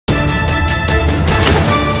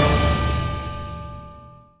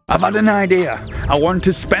I've had an idea. I want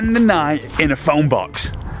to spend the night in a phone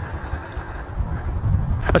box.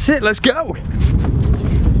 That's it, let's go.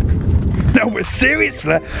 No, but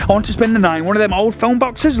seriously, I want to spend the night in one of them old phone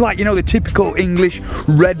boxes, like, you know, the typical English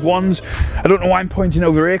red ones. I don't know why I'm pointing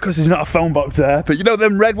over here, because there's not a phone box there, but you know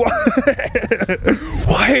them red ones?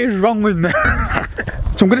 What is wrong with me?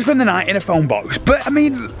 So I'm going to spend the night in a phone box, but I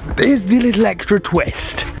mean, here's the little extra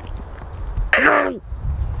twist.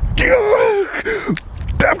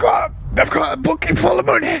 I've got a bucket full of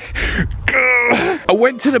money. I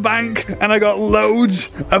went to the bank and I got loads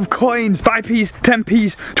of coins. 5p's,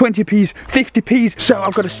 10p's, 20p's, 50p's. So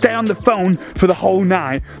I've got to stay on the phone for the whole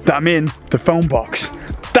night that I'm in the phone box.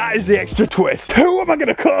 That is the extra twist. Who am I going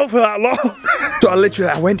to call for that long? So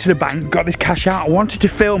I went to the bank, got this cash out. I wanted to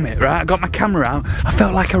film it, right? I got my camera out. I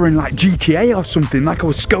felt like I were in like GTA or something, like I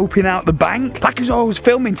was scoping out the bank. Like as I was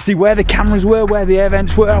filming to see where the cameras were, where the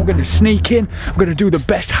events were. I'm going to sneak in. I'm going to do the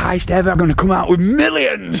best heist ever. I'm going to come out with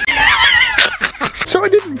millions. So I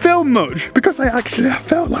didn't film much because I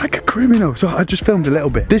felt like a criminal. So I just filmed a little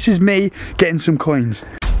bit. This is me getting some coins.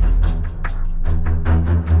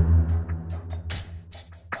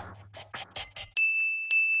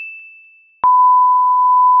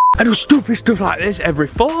 I do stupid stuff like this every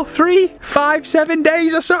 4, 3, 5, 7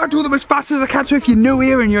 days or so. I do them as fast as I can. So if you're new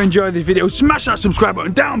here and you enjoy this video, smash that subscribe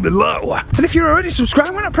button down below. And if you're already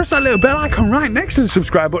subscribed, why not press that little bell icon right next to the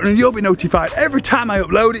subscribe button and you'll be notified every time I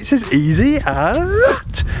upload. It's as easy as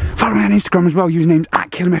that. Follow me on Instagram as well. Username's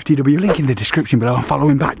 @KillemFTW. Link in the description below. I'm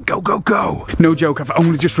following back. Go, go, go. No joke, I've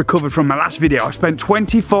only just recovered from my last video. I spent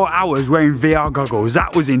 24 hours wearing VR goggles.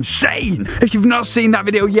 That was insane. If you've not seen that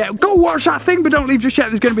video yet, go watch that thing, but don't leave just yet.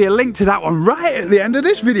 There's going to be a link to that one right at the end of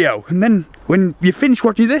this video, and then when you finish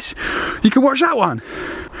watching this you can watch that one.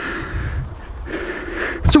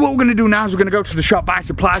 So what we're going to do now is we're going to go to the shop, buy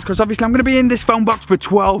supplies, because obviously I'm going to be in this phone box for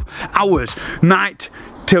 12 hours, night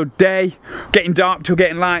till day, getting dark till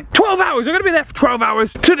getting light. 12 hours, we're going to be there for 12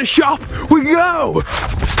 hours. To the shop we go.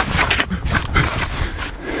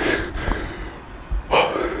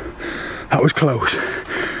 That was close.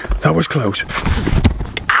 That was close.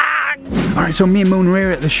 Alright, so me and Moon are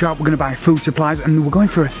here at the shop. We're going to buy food supplies and we're going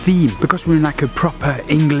for a theme because we're in like a proper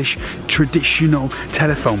English traditional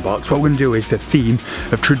telephone box. What we're going to do is the theme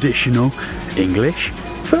of traditional English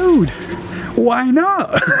food. Why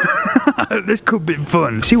not? This could be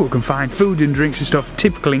fun. See what we can find. Food and drinks and stuff.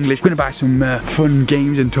 Typical English. We're going to buy some fun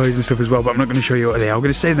games and toys and stuff as well, but I'm not going to show you what they are. We're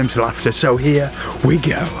going to save them till after. So here we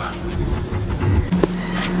go.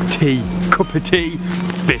 Tea. Cup of tea.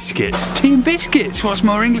 Biscuits. Tea and biscuits. What's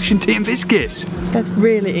more English than tea and biscuits? That's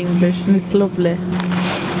really English and it's lovely.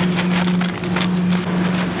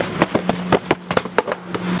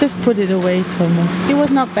 Just put it away, Thomas. It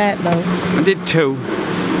was not bad though. I did too.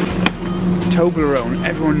 Toblerone.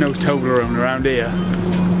 Everyone knows Toblerone around here.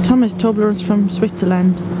 Thomas, Toblerone's from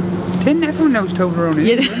Switzerland. Didn't everyone knows Toblerone?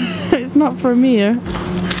 Yeah, it's not from here.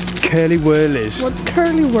 Curly whirlies. What's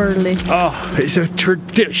curly whirly? Oh, it's a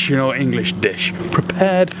traditional English dish.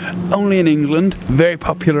 Prepared only in England. Very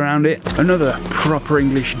popular around it. Another proper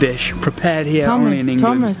English dish. Prepared here only in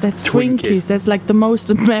England. Thomas, that's Twinkies. That's like the most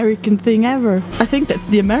American thing ever. I think that's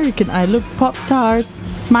the American eye. Look, Pop-Tarts,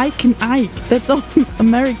 Mike and Ike. That's all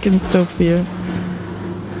American stuff here.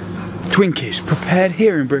 Twinkies, prepared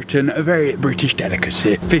here in Britain, a very British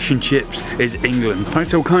delicacy. Fish and chips is England. Right,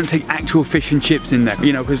 so we can't take actual fish and chips in there,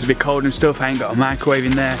 you know, because it's a bit cold and stuff. I ain't got a microwave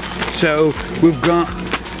in there. So we've got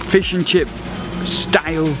fish and chip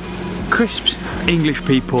style crisps. English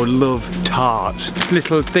people love tarts.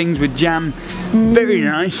 Little things with jam, very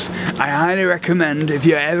nice. I highly recommend if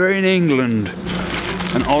you're ever in England.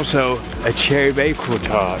 And also a cherry bakewell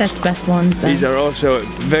tart. That's the best one. These are also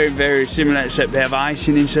very, very similar, except they have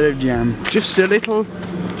icing instead of jam. Just a little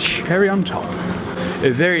cherry on top.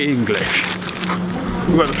 Very English.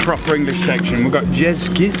 We've got the proper English section. We've got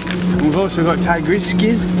Jezskis. We've also got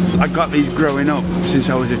Tigriskis. I got these growing up since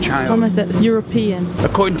I was a child. Thomas, that's European.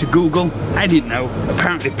 According to Google, I didn't know.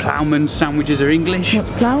 Apparently ploughman's sandwiches are English. What's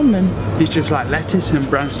ploughman? It's just like lettuce and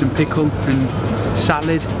Branston pickle and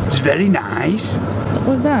salad. It's very nice.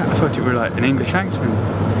 What was that? I thought you were like an English accent.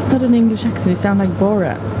 It's not an English accent, you sound like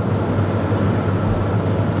Borat.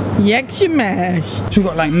 Yakshimash. So we've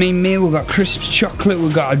got like main meal, we've got crisps, chocolate,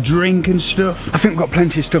 we've got a drink and stuff. I think we've got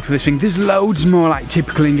plenty of stuff for this thing. There's loads more like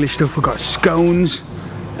typical English stuff. We've got scones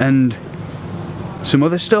and some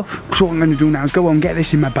other stuff. So what I'm going to do now is go on, get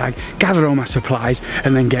this in my bag, gather all my supplies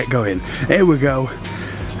and then get going. Here we go.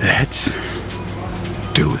 Let's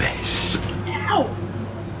do this. Ow!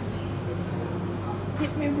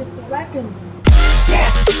 Hit me with the wagon.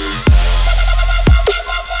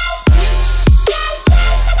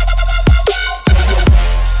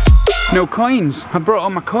 No coins. I brought all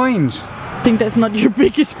my coins. I think that's not your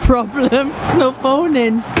biggest problem. There's no phone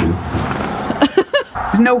in.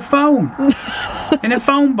 There's no phone in a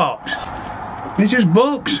phone box. There's just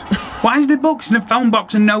books. Why is there books in a phone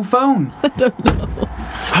box and no phone? I don't know. Oh,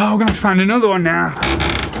 I'm gonna have to find another one now.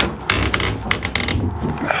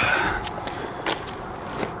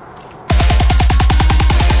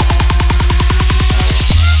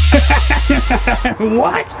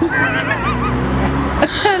 What? A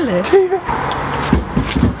telly? TV.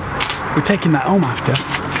 We're taking that home after.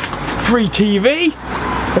 Free TV.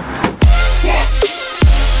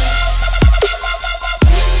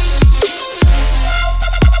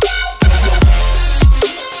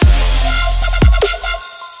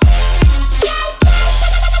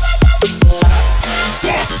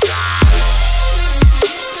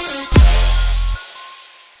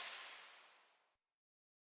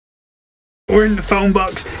 We're in the phone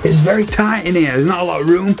box. It's very tight in here. There's not a lot of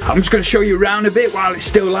room. I'm just going to show you around a bit while it's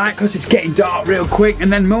still light because it's getting dark real quick.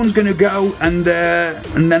 And then Moon's going to go and then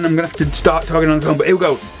I'm going to have to start talking on the phone. But here we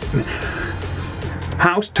go.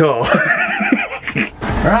 House tour.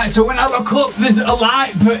 Right, so when I look up, there's a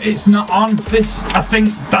light, but it's not on. This, I think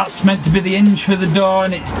that's meant to be the hinge for the door,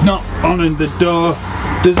 and it's not on, and the door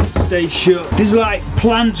doesn't stay shut. There's like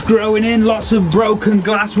plants growing in, lots of broken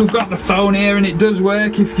glass. We've got the phone here, and it does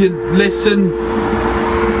work if you listen.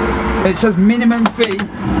 It says minimum fee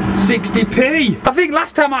 60p. I think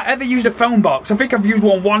last time I ever used a phone box, I think I've used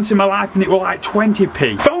one once in my life, and it was like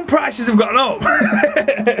 20p. Phone prices have gone up.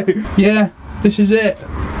 Yeah, this is it.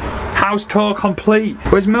 House tour complete.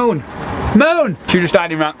 Where's Moon? Moon! She was just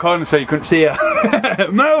hiding around the corner so you couldn't see her.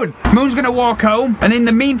 Moon! Moon's gonna walk home, and in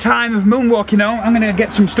the meantime of Moon walking home, I'm gonna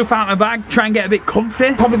get some stuff out of my bag, try and get a bit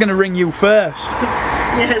comfy. Probably gonna ring you first.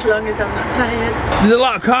 Yeah, as long as I'm not tired. There's a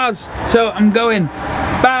lot of cars, so I'm going.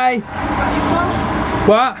 Bye!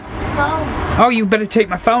 What? Phone. Oh, you better take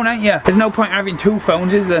my phone, ain't you? There's no point having two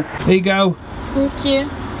phones, is there? Here you go. Thank you.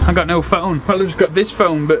 I got no phone. Well, I've just got this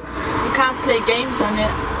phone, but... You can't play games on it.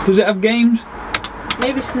 Does it have games?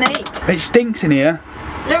 Maybe Snake. It stinks in here.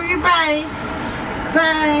 Love you, bye.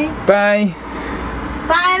 Bye. Bye.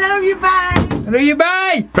 Bye, love you, bye. I love you,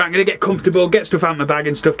 bye. Right, I'm gonna get comfortable, get stuff out of my bag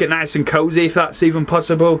and stuff, get nice and cozy if that's even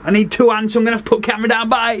possible. I need two hands, so I'm gonna have to put camera down,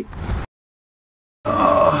 bye.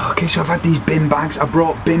 Oh, okay, so I've had these bin bags. I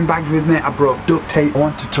brought bin bags with me. I brought duct tape. I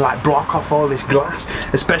wanted to like block off all this glass,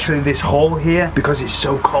 especially this hole here, because it's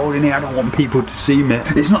so cold in here. I don't want people to see me.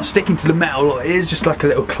 It's not sticking to the metal, it is just like a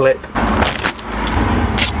little clip.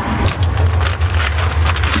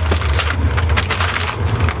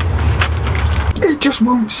 It just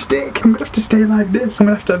won't stick. I'm gonna have to stay like this. I'm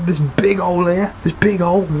gonna have to have this big hole here. This big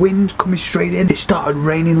hole, wind coming straight in. It started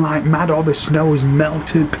raining like mad. All the snow is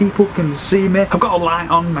melted. People can see me. I've got a light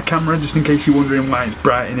on my camera just in case you're wondering why it's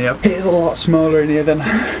bright in here. It is a lot smaller in here than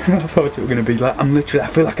I thought it was gonna be. Like, I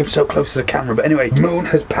feel like I'm so close to the camera. But anyway, Moon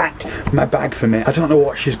has packed my bag for me. I don't know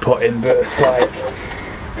what she's put in, but like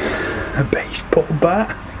a baseball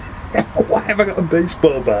bat. Why have I got a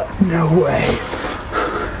baseball bat? No way.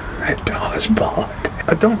 A darts ball.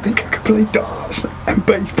 I don't think I can play darts and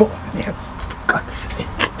baseball. Yeah, for God's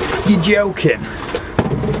sake. You're joking.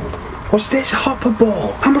 What's this hopper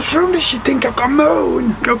ball? How much room does she think I've got?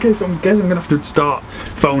 Moon? Okay, so I guess I'm gonna have to start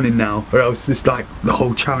phoning now, or else this like the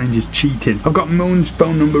whole challenge is cheating. I've got Moon's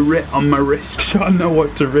phone number written on my wrist, so I know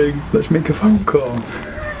what to ring. Let's make a phone call.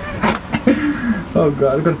 Oh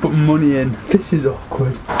God, I've got to put money in. This is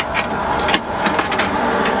awkward.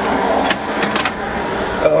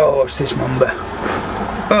 Oh, what's this number?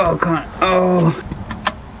 Oh, come on. Oh.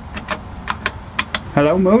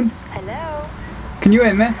 Hello, Moon? Hello? Can you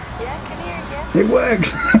hear me? Yeah, I can hear you. It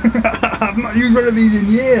works. I've not used one of these in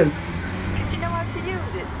years. Did you know how to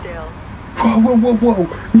use it still? Whoa, whoa, whoa,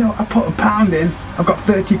 whoa. No, I put £1 in. I've got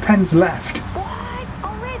 30 pence left. What?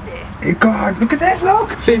 Already? God, look at this,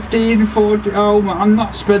 look. 15, 40. Oh, man, I'm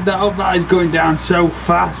not sped that up. That is going down so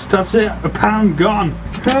fast. That's it. £1 gone.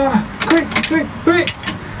 Ah, quick, quick, quick.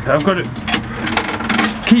 I've got to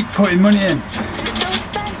keep putting money in.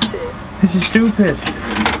 This is stupid.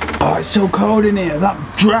 Oh, it's so cold in here.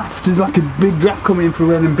 That draft is like a big draft coming in through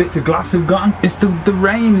where them bits of glass have gone. It's the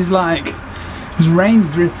rain is like, there's rain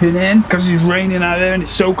dripping in because it's raining out there and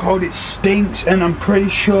it's so cold it stinks, and I'm pretty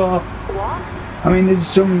sure. What? I mean, there's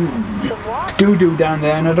some doo-doo down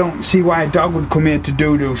there, and I don't see why a dog would come here to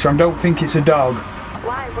doo-doo, so I don't think it's a dog.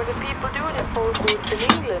 Why? What are people doing in Whole Foods in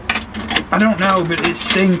England? I don't know, but it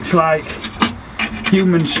stinks like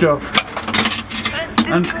human stuff.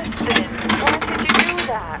 That's disgusting. Why did you do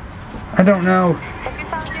that? I don't know. Have you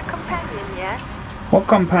found your companion yet? What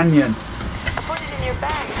companion? I put it in your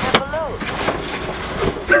bag. Have a look.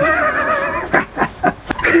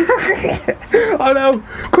 Oh no!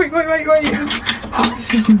 Quick, wait! Oh,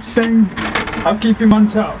 this is insane. I'll keep him on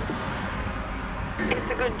top.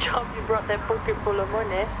 It's a good job you brought that bucket full of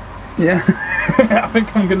money. Yeah. I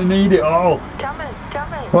think I'm gonna need it all. Thomas.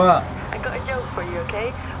 What? I got a joke for you,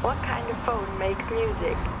 okay? What kind of phone makes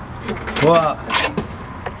music? What?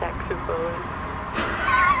 A saxophone.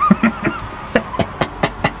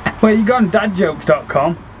 Wait, you go on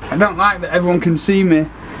dadjokes.com? I don't like that everyone can see me.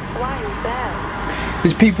 Why is that?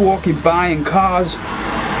 There's people walking by in cars.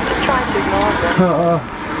 Just try to ignore them.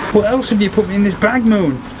 What else have you put me in this bag,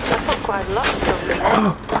 Moon? I put quite a lot of stuff in it.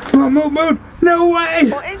 Oh, Moon! No way!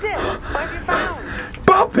 What is it? What have you found?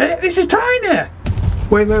 Bop it! This is tiny!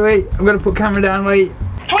 Wait. I'm gonna put camera down, wait.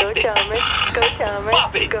 Go tell me. Go tell me.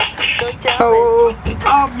 Go tell me.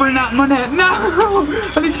 Oh, bring that money. No!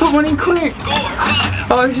 I need to put money in quick.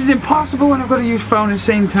 Oh, this is impossible when I've got to use phone at the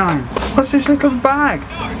same time. What's this little bag?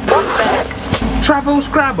 What bag? Travel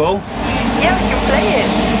Scrabble? Yeah, we can play it.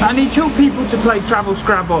 I need 2 people to play Travel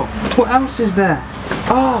Scrabble. What else is there?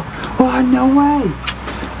 Oh, no way.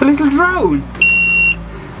 A little drone.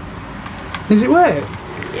 Does it work?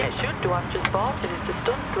 Yeah, it should do. I've just bought it. It's a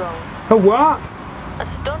stunt drone. A what? A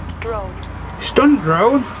stunt drone. Stunt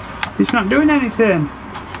drone? It's not doing anything.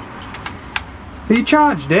 Have you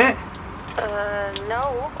charged it?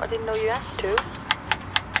 No. I didn't know you had to.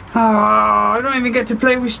 Oh, I don't even get to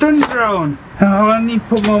play with stunt drone. Oh, I need to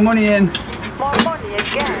put more money in. More money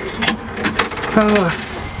again. Oh,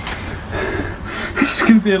 this is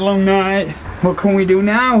going to be a long night. What can we do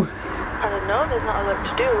now? I don't know. There's not a lot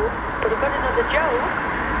to do. But I've got another joke.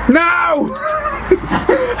 No!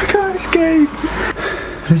 I can't escape.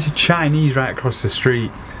 There's a Chinese right across the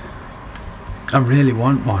street. I really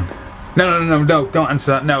want one. No, don't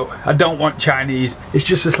answer that. No, I don't want Chinese. It's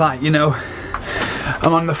just as like, you know,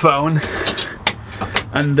 I'm on the phone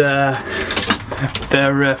and their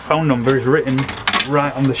phone number is written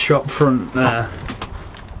right on the shop front there.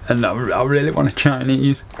 And I really want a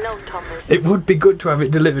Chinese. No, Thomas. It would be good to have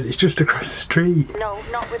it delivered. It's just across the street. No,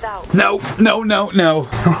 not without. No.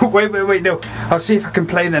 Wait, no. I'll see if I can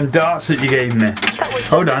play them darts that you gave me.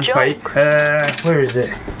 Hold on, wait. Where is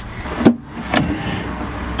it?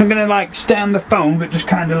 I'm gonna like stay on the phone, but just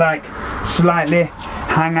kind of like slightly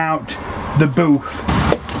hang out the booth.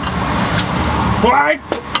 What?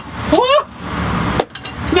 What?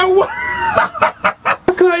 No. I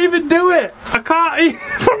can't even do it. I can't even,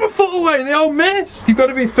 from a foot away, they all miss. You've got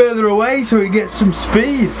to be further away so it gets some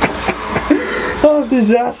speed. Oh,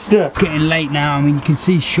 disaster. It's getting late now. I mean, you can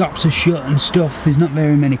see shops are shut and stuff. There's not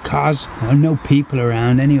very many cars. There are no people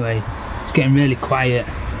around anyway. It's getting really quiet.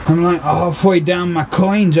 I'm like halfway down my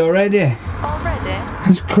coins already. Already?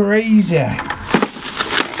 That's crazy.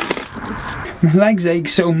 My legs ache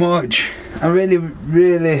so much. I really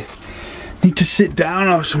need to sit down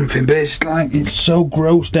or something, but it's like, it's so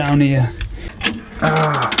gross down here.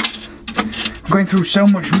 I'm going through so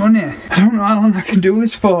much money. I don't know how long I can do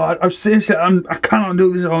this for. I seriously, I cannot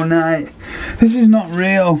do this all night. This is not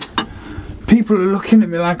real. People are looking at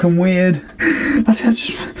me like I'm weird.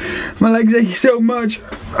 My legs ache so much.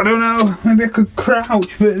 I don't know, maybe I could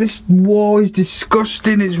crouch, but this wall is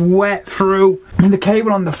disgusting. It's wet through. And the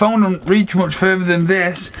cable on the phone doesn't reach much further than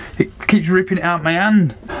this. It keeps ripping it out my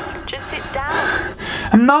hand. Just sit down.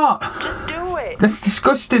 I'm not. Just do it. That's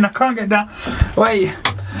disgusting. I can't get down. Wait,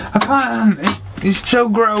 I can't. It's so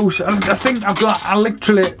gross. I think I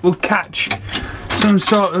literally will catch some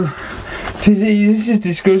sort of disease. This is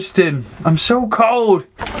disgusting. I'm so cold.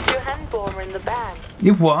 I put your hand warmer in the bag.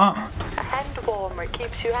 You've what? A hand warmer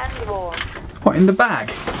keeps your hands warm. What, in the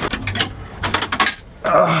bag?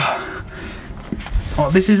 Oh,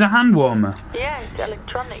 this is a hand warmer. Yeah, it's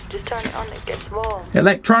electronic. Just turn it on, it gets warm.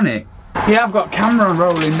 Electronic? Yeah, I've got camera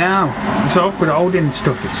rolling now. It's awkward holding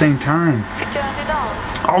stuff at the same time. You turned it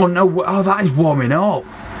on? Oh no, oh that is warming up.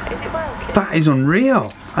 Is it working? That is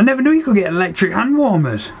unreal. I never knew you could get electric hand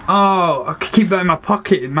warmers. Oh, I could keep that in my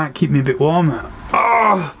pocket. It might keep me a bit warmer.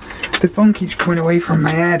 Oh, the phone keeps coming away from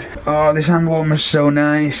my head. Oh, this hand warmer's so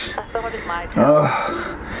nice. I thought it might help.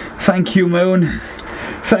 Oh, thank you, Moon.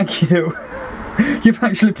 Thank you. You've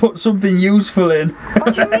actually put something useful in.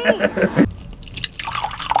 What do you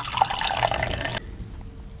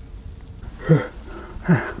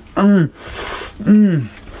mean?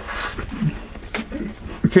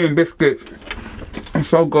 Tea and biscuits. It's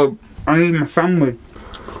so good. I need my sandwich.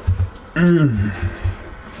 I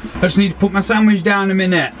just need to put my sandwich down a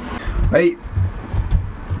minute. Wait.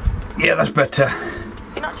 Yeah, that's better.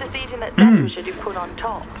 You're not just eating that sandwich that you put on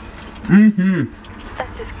top.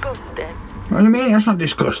 That's disgusting. What do you mean? That's not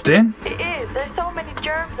disgusting. It is. There's so many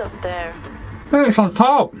germs up there. Hey, it's on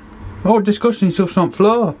top. Oh, disgusting stuff's on the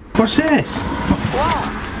floor. What's this?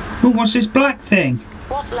 What? Oh, what's this black thing?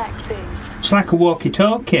 What black thing? It's like a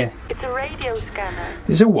walkie-talkie. It's a radio scanner.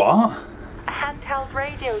 Is it what? A handheld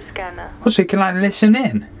radio scanner. Oh, so you can like listen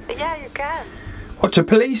in? Yeah, you can. What, to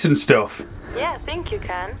police and stuff? Yeah, I think you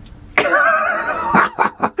can.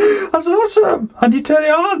 That's awesome! How do you turn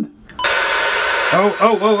it on?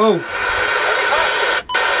 Oh.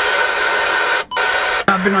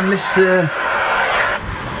 I've been on this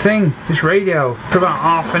thing, this radio, for about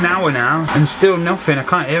half an hour now, and still nothing. I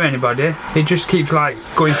can't hear anybody. It just keeps like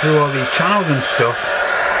going through all these channels and stuff.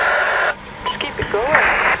 Just keep it going.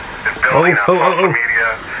 Oh.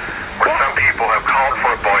 Media, where some people have called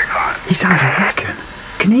for a boycott. He sounds American.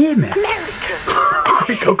 Can you hear me? American.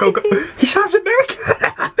 Go. He sounds American.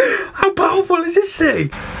 How powerful is this thing?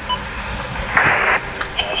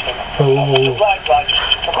 Oh. Right,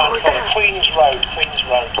 just come on, Queen's Road.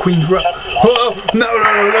 Queen's Road. Oh, no.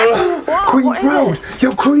 What? Queen's What is Road.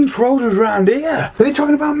 Yo, Queen's Road is around here. Are they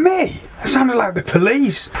talking about me? That sounded like the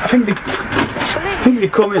police. I think they're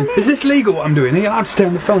coming. Is this legal what I'm doing? Are you allowed to stay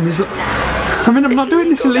on the phone? I'm not doing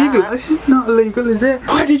this illegal. This is not illegal, is it?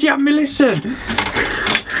 Why did you have me listen?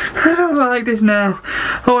 I don't like this now.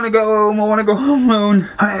 I want to go home. Moon.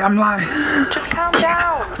 I'm like... Just calm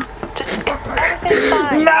down. Everything's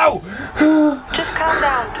fine. No! Just calm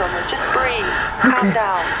down, Thomas. Just breathe. Calm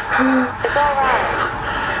down. It's alright.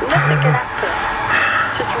 Nothing can happen.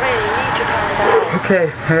 Just really need to calm down. Okay,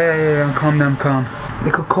 yeah, I'm calm.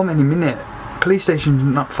 They could come any minute. Police station's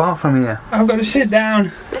not far from here. I've got to sit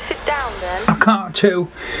down. Just sit down then. I can't too.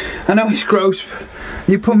 I know it's gross.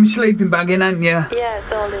 You put my sleeping bag in, haven't you? Yeah,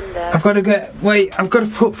 it's all in there. I've got to I've got to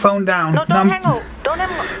put phone down. No, don't hang up. Don't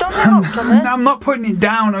hang up, Thomas. I'm not putting it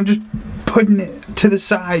down. I'm just putting it to the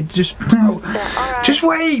side. Just no. Yeah, alright. Just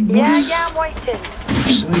wait. Yeah, I'm waiting.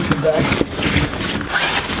 Sleeping bag.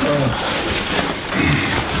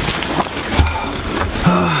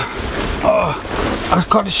 I've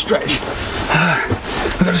got to stretch.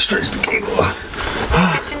 I've got to stretch the cable.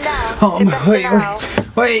 Sitting down.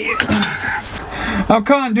 Wait. I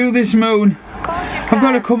can't do this, Moon. I've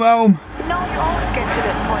got to come home. No, you always get to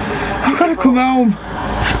that point where you want I've got to come home. No,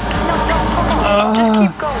 come on.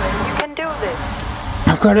 Just keep going. You can do this.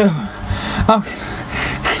 I've got to.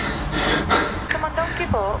 Come on, don't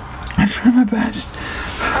give up. I try my best.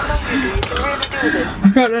 I know you do. You can really do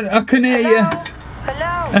this. I can hear you.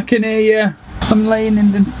 Hello? I can hear you. I'm laying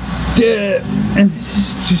in the dirt and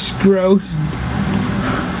it's just gross.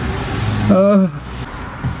 Oh.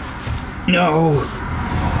 No.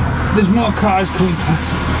 There's more cars coming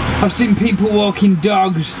past. I've seen people walking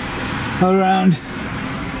dogs around.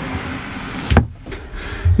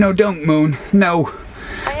 No, don't, Moon. No.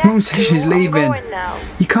 Moon says she's leaving. I'm going now.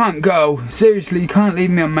 You can't go. Seriously, you can't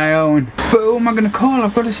leave me on my own. But who am I going to call?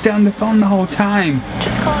 I've got to stay on the phone the whole time.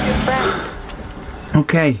 Just call your friend.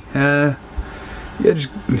 Okay, yeah, just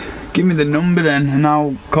give me the number then and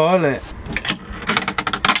I'll call it.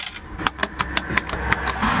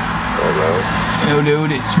 Hello? Yo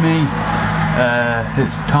dude, it's me.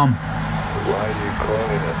 It's Tom. Why are you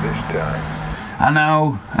calling at this time? I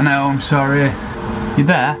know, I'm sorry. You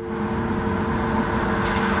there?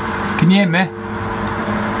 Can you hear me?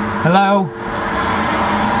 Hello?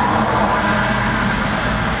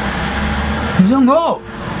 He's hung up.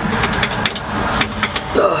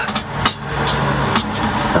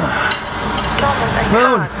 Thomas,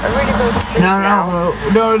 I really go to sleep now.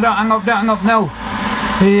 No, don't hang up, no.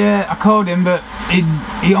 I called him, but he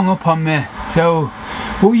hung up on me. So,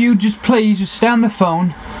 will you just please just stay on the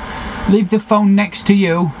phone, leave the phone next to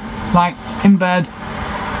you, like in bed,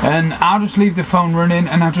 and I'll just leave the phone running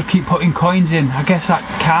and I'll just keep putting coins in. I guess that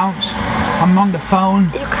counts. I'm on the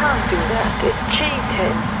phone. You can't do that. It's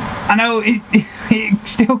cheating. I know, it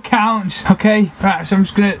still counts, okay? Right, so I'm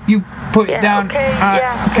just gonna, you put it down. Okay,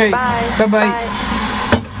 okay, bye. bye.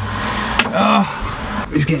 Oh,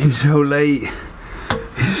 it's getting so late.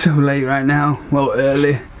 It's so late right now. Well,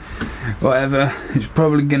 early. Whatever. It's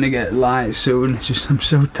probably gonna get light soon. It's just, I'm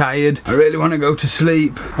so tired. I really want to go to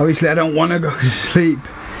sleep. Obviously, I don't want to go to sleep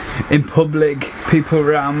in public. People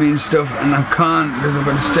around me and stuff, and I can't because I've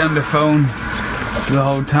got to stay on the phone the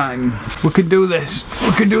whole time. We can do this.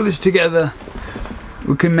 We can do this together.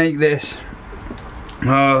 We can make this.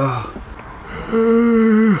 Oh,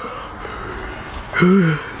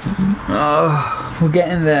 we're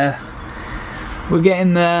getting there. We're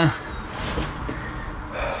getting there.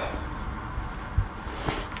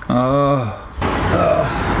 Oh,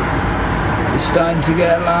 it's starting to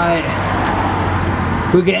get light.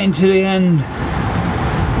 We're getting to the end.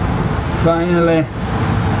 Finally.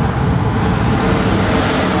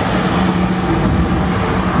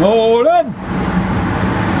 Morning!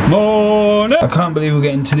 Morning! I can't believe we're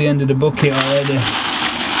getting to the end of the bucket already.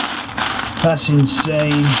 That's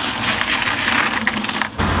insane.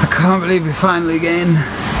 I can't believe we're finally getting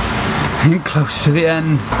close to the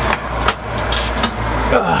end.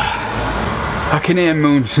 I can hear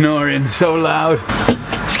Moon snoring so loud.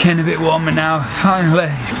 It's getting a bit warmer now. Finally,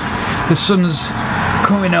 the sun's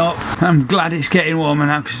coming up. I'm glad it's getting warmer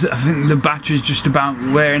now because I think the battery's just about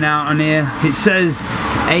wearing out on here. It says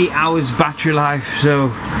 8 hours battery life,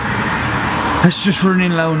 so it's just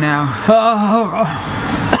running low now.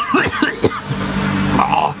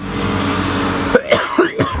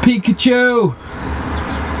 Pikachu!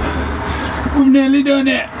 We've nearly done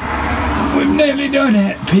it! We've nearly done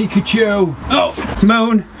it, Pikachu! Oh,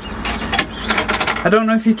 Moon! I don't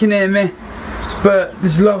know if you can hear me, but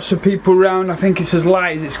there's lots of people around. I think it's as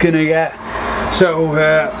light as it's gonna get. So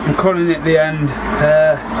I'm calling it the end.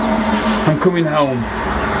 I'm coming home.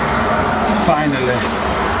 Finally.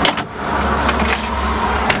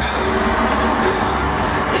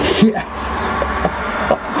 Yes!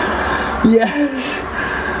 Yes!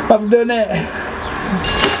 I've done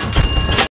it!